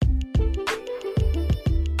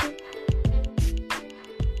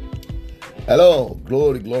Hello,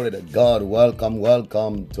 glory to God.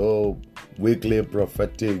 Welcome to weekly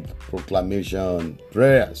prophetic proclamation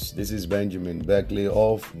prayers. This is Benjamin Beckley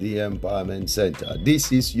of the Empowerment Center.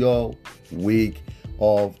 This is your week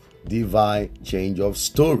of divine change of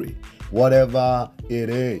story. Whatever it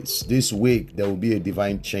is, this week there will be a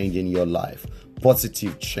divine change in your life.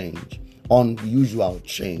 Positive change, unusual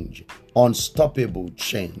change, unstoppable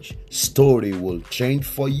change. Story will change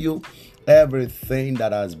for you. Everything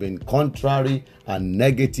that has been contrary and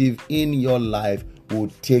negative in your life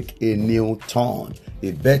will take a new turn,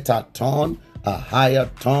 a better turn, a higher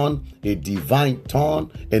turn, a divine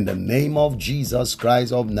turn in the name of Jesus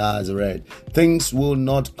Christ of Nazareth. Things will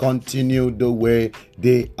not continue the way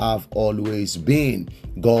they have always been.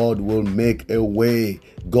 God will make a way.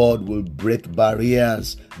 God will break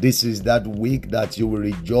barriers. This is that week that you will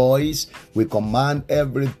rejoice. We command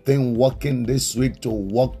everything working this week to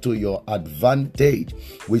work to your advantage.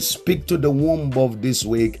 We speak to the womb of this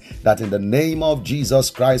week that in the name of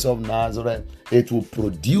Jesus Christ of Nazareth, it will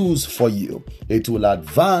produce for you. It will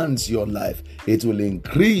advance your life. It will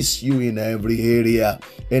increase you in every area.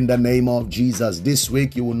 In the name of Jesus, this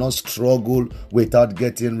week you will not struggle without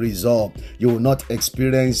getting resolved. You will not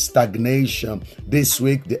experience stagnation. This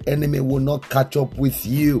week the enemy will not catch up with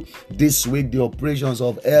you. This week the operations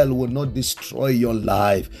of hell will not destroy your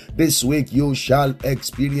life. This week you shall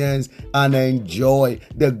experience and enjoy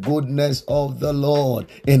the goodness of the Lord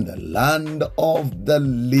in the land of the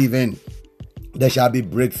living. There shall be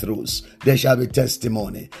breakthroughs. There shall be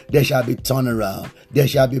testimony. There shall be turnaround. There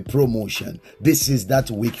shall be promotion. This is that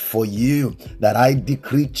week for you that I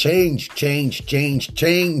decree change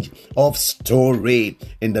of story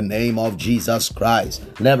in the name of Jesus Christ.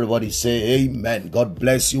 And everybody say amen. God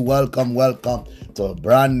bless you. Welcome to a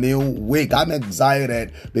brand new week. I'm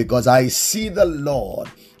excited because I see the Lord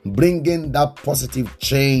bringing that positive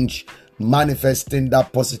change, manifesting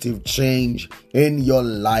that positive change in your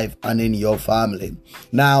life and in your family.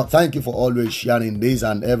 Now, thank you for always sharing this,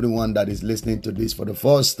 and everyone that is listening to this for the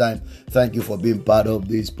first time, thank you for being part of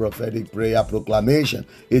this prophetic prayer proclamation.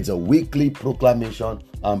 It's a weekly proclamation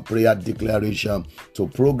and prayer declaration to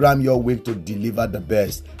program your week to deliver the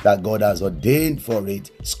best that God has ordained for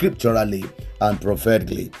it scripturally and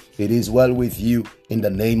prophetically. It is well with you in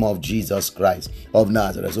the name of Jesus Christ of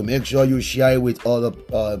Nazareth. So make sure you share it with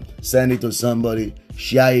others, send it to somebody,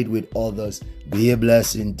 share it with others. Be a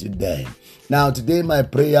blessing today. Now, today my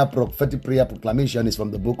prophetic prayer proclamation is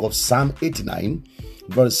from the book of Psalm 89,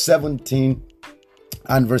 verse 17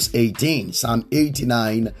 and verse 18. Psalm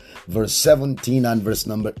 89, verse 17 and verse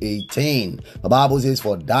number 18. The Bible says,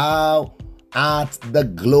 "For thou art the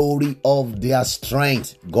glory of their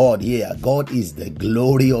strength." God here. God is the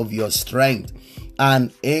glory of your strength.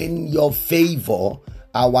 "And in your favor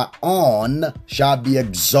our horn shall be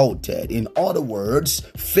exalted." In other words,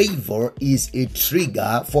 favor is a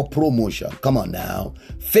trigger for promotion. Come on now.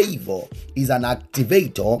 Favor is an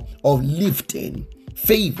activator of lifting.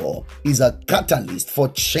 Favor is a catalyst for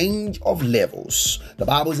change of levels. The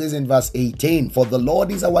Bible says in verse 18, "For the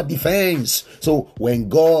Lord is our defense." So when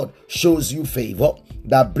God shows you favor,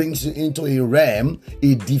 that brings you into a realm,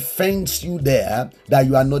 it defends you there that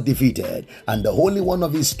you are not defeated. And the Holy One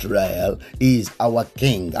of Israel is our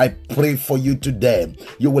King. I pray for you today.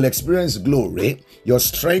 You will experience glory. Your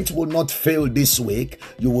strength will not fail this week.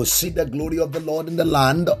 You will see the glory of the Lord in the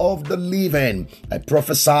land of the living. I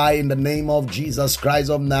prophesy in the name of Jesus Christ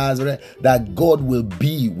of Nazareth that God will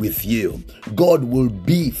be with you. God will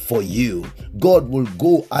be for you. God will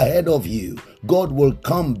go ahead of you. God will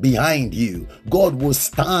come behind you. God will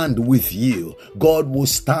stand with you. God will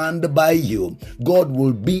stand by you. God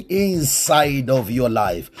will be inside of your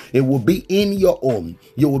life. It will be in your home.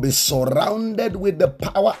 You will be surrounded with the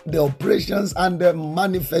power, the operations, and the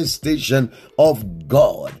manifestation of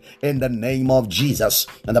God in the name of Jesus.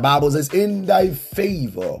 And the Bible says, "In thy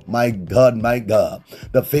favor, my God,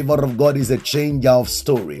 the favor of God is a changer of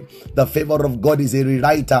story. The favor of God is a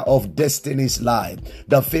rewriter of destiny's life.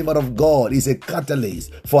 The favor of God is a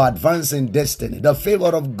catalyst for advancing destiny. The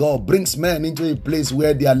favor of God brings men into a place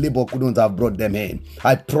where their labor couldn't have brought them in."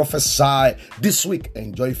 I prophesy this week,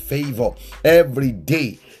 enjoy favor every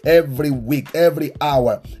day, every week, every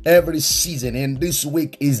hour, every season. And this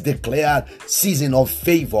week is declared season of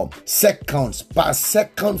favor. Seconds per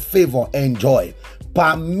second favor, enjoy.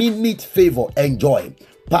 Per minute favor, enjoy.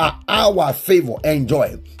 Per hour favor,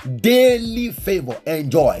 enjoy. Daily favor,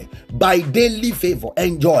 enjoy. By daily favor,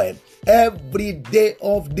 enjoy. Every day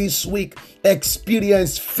of this week,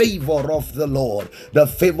 experience favor of the Lord. The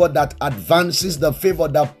favor that advances, the favor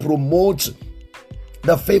that promotes,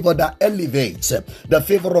 the favor that elevates, the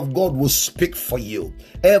favor of God will speak for you.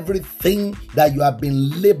 Everything that you have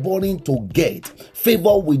been laboring to get,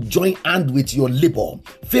 favor will join hand with your labor.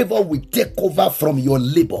 Favor will take over from your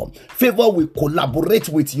labor. Favor will collaborate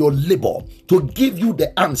with your labor to give you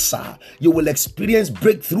the answer. You will experience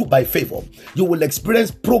breakthrough by favor. You will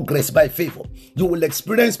experience progress by favor. You will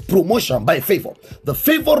experience promotion by favor. The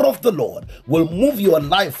favor of the Lord will move your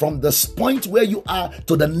life from the point where you are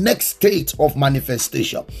to the next state of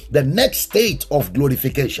manifestation, the next state of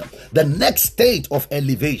glorification, the next state of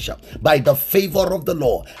elevation. By the favor of the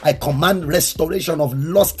Lord, I command restoration of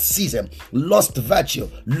lost season, lost virtue,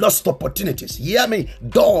 lost opportunities. Hear me?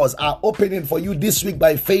 Doors are opening for you this week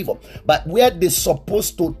by favor. But where they're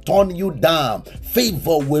supposed to turn you down,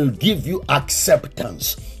 favor will give you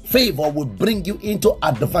acceptance. Favor will bring you into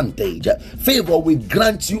advantage. Favor will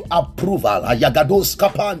grant you approval.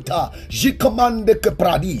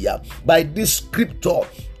 By this scripture,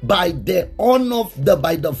 by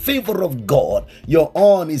the favor of God, your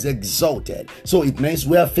own is exalted. So it means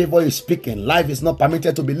where favor is speaking, life is not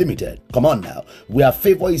permitted to be limited. Come on now. Where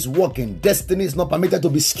favor is working, destiny is not permitted to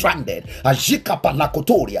be stranded.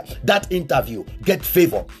 That interview, get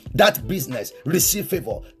favor. That business, receive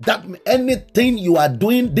favor. That anything you are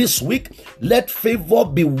doing this week, let favor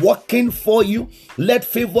be working for you. Let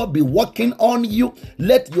favor be working on you.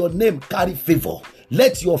 Let your name carry favor.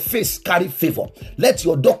 Let your face carry favor. Let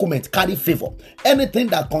your document carry favor. Anything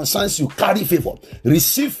that concerns you, carry favor.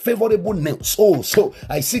 Receive favorable news. Oh, so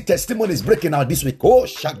I see testimonies breaking out this week. Oh,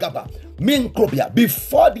 Shagaba. Minkrobia.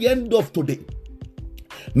 Before the end of today,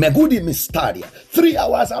 Megudi Mysteria, 3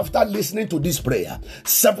 hours after listening to this prayer,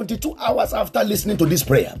 72 hours after listening to this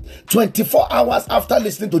prayer, 24 hours after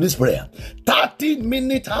listening to this prayer, 30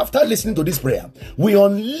 minutes after listening to this prayer, we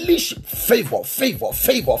unleash favorable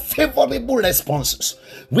responses.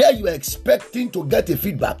 Where you are expecting to get a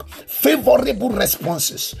feedback, favorable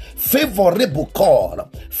responses, favorable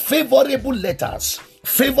call, favorable letters,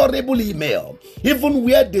 favorable email. Even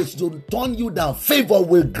where they should turn you down, favor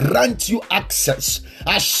will grant you access.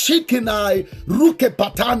 Ashikinai ruke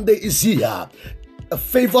patande is here. The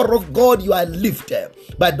favor of God, you are lifted.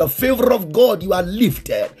 By the favor of God, you are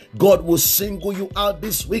lifted. God will single you out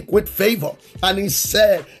this week with favor. And he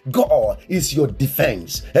said, God is your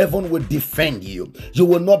defense. Heaven will defend you. You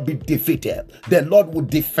will not be defeated. The Lord will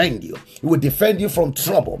defend you. He will defend you from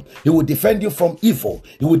trouble. He will defend you from evil.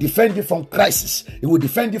 He will defend you from crisis. He will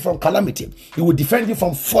defend you from calamity. He will defend you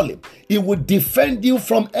from falling. He will defend you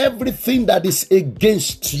from everything that is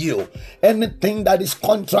against you. Anything that is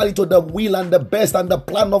contrary to the will and the best and the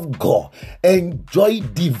plan of God. Enjoy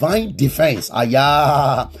divine defense.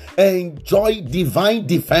 Enjoy divine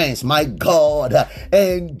defense, my God.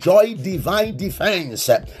 Enjoy divine defense.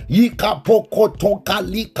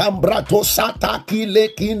 Yikapokotokalikambrato sataki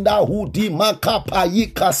lekinda hudi makapa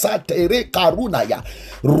yikasatere karunaya.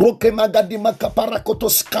 Roke magadi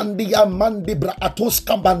makaparakotos kandia mandibra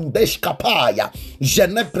atoska bandesh kapaya.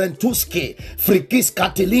 Jene prentuske frikis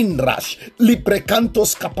katilindrash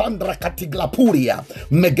liprekantos kapandra katiglapuria.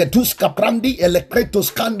 Megetus kaprandi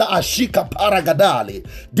elekretos kanda ashika paragadali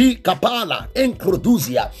di kapala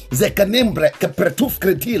encroduzia zekanembre kepretuf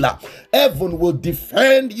kretila. Heaven will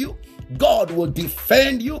defend you. God will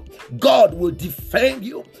defend you. God will defend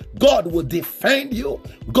you. God will defend you.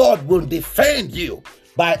 God will defend you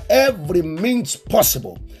by every means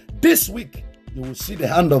possible. This week, you will see the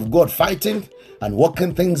hand of God fighting and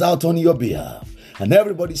working things out on your behalf. And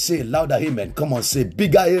everybody say louder amen. Come on, say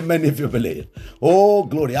bigger amen if you believe. Oh,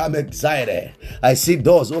 glory, I'm excited. I see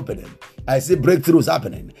doors opening. I see breakthroughs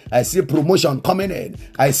happening. I see promotion coming in.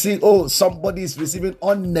 I see, somebody is receiving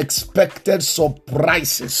unexpected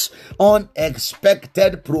surprises,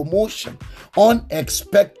 unexpected promotion,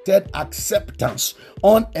 unexpected acceptance,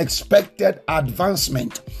 unexpected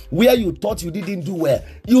advancement. Where you thought you didn't do well,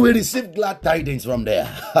 you will receive glad tidings from there.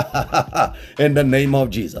 In the name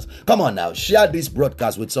of Jesus. Come on now, share this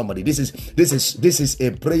broadcast with somebody. This is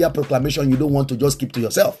a prayer proclamation you don't want to just keep to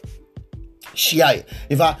yourself. Share it.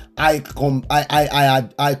 If I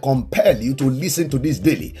compel you to listen to this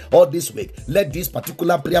daily or this week, let this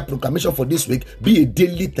particular prayer proclamation for this week be a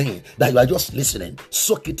daily thing that you are just listening.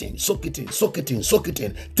 Soak it in, soak it in, soak it in, soak it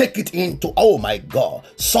in. Take it into, oh my God,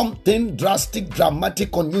 something drastic,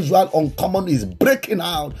 dramatic, unusual, uncommon is breaking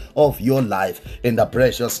out of your life in the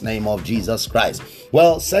precious name of Jesus Christ.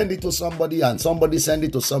 Well, send it to somebody and somebody send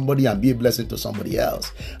it to somebody and be a blessing to somebody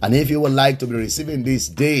else. And if you would like to be receiving this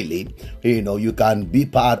daily, you can be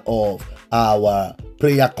part of our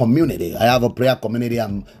prayer community. I have a prayer community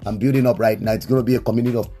I'm building up right now. It's going to be a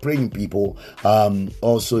community of praying people.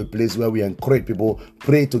 Also a place where we encourage people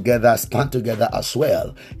pray together, stand together as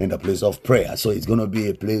well in the place of prayer. So it's going to be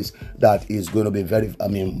a place that is going to be very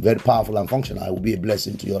powerful and functional. It will be a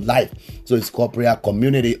blessing to your life. So it's called Prayer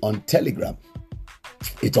Community on Telegram.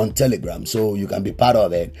 It's on Telegram, so you can be part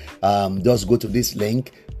of it. Just go to this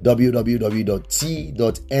link, www.t.me,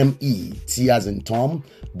 T as in Tom,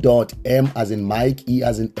 .m as in Mike, E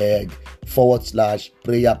as in egg,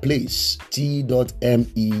 /prayer place,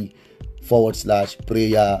 t.me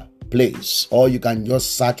 /prayer place. Or you can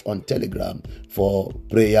just search on Telegram for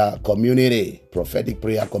prayer community, prophetic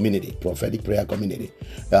prayer community,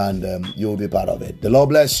 and you'll be part of it. The Lord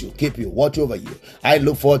bless you, keep you, watch over you. I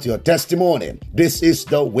look forward to your testimony. This is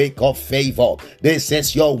the week of favor. This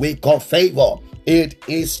is your week of favor. It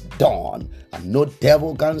is done, and no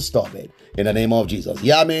devil can stop it. In the name of Jesus.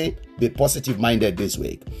 Hear me. Be positive minded this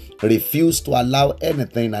week. Refuse to allow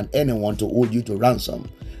anything and anyone to hold you to ransom.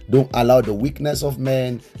 Don't allow the weakness of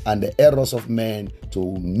men and the errors of men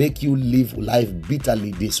to make you live life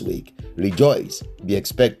bitterly this week. Rejoice, be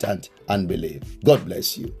expectant, and believe. God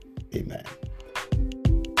bless you. Amen.